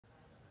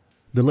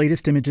The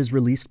latest images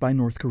released by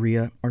North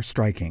Korea are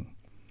striking.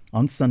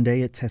 On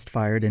Sunday, it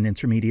test-fired an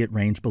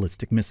intermediate-range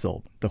ballistic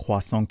missile, the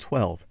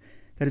Hwasong-12,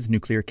 that is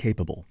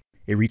nuclear-capable.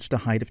 It reached a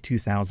height of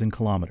 2,000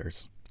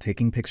 kilometers,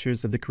 taking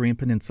pictures of the Korean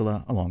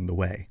peninsula along the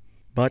way.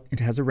 But it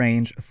has a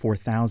range of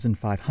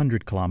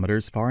 4,500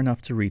 kilometers, far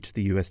enough to reach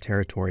the U.S.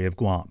 territory of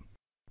Guam.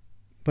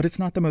 But it's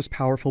not the most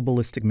powerful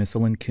ballistic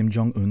missile in Kim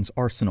Jong-un's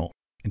arsenal.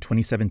 In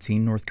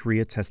 2017, North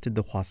Korea tested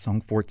the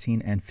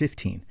Hwasong-14 and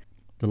 15,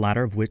 the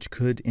latter of which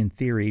could, in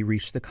theory,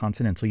 reach the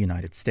continental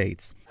United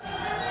States.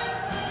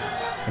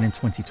 And in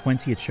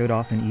 2020, it showed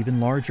off an even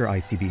larger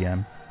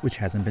ICBM, which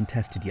hasn't been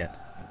tested yet.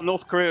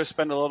 North Korea has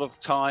spent a lot of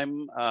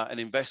time and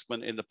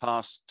investment in the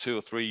past 2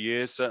 or 3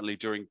 years, certainly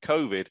during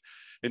COVID,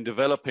 in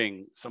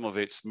developing some of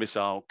its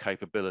missile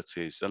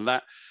capabilities. And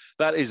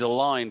that is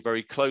aligned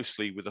very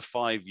closely with the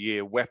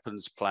 5-year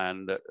weapons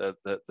plan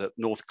that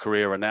North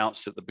Korea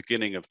announced at the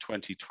beginning of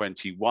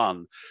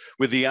 2021,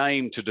 with the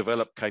aim to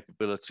develop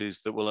capabilities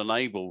that will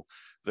enable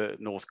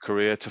North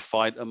Korea to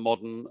fight a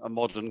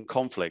modern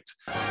conflict.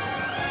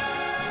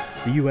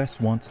 The U.S.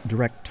 wants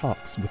direct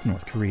talks with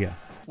North Korea.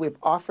 We've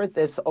offered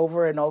this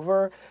over and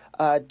over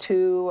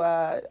to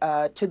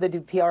the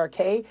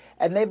DPRK,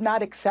 and they've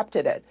not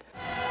accepted it.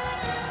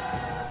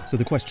 So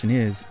the question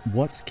is,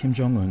 what's Kim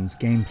Jong-un's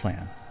game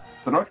plan?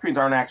 The North Koreans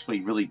aren't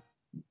actually really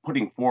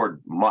putting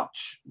forward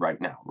much right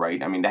now,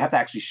 right? I mean, they have to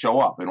actually show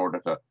up in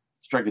order to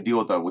strike a deal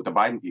with the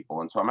Biden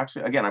people. And so I'm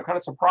kind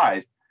of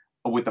surprised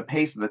with the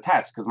pace of the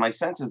test, because my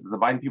sense is that the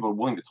Biden people are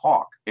willing to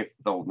talk if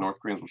the North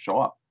Koreans will show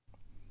up.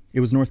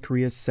 It was North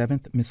Korea's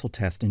 7th missile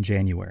test in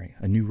January,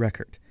 a new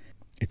record.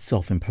 Its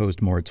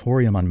self-imposed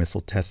moratorium on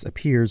missile tests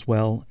appears,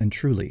 well and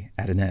truly,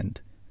 at an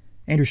end.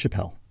 Andrew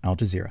Chappelle, Al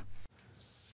Jazeera.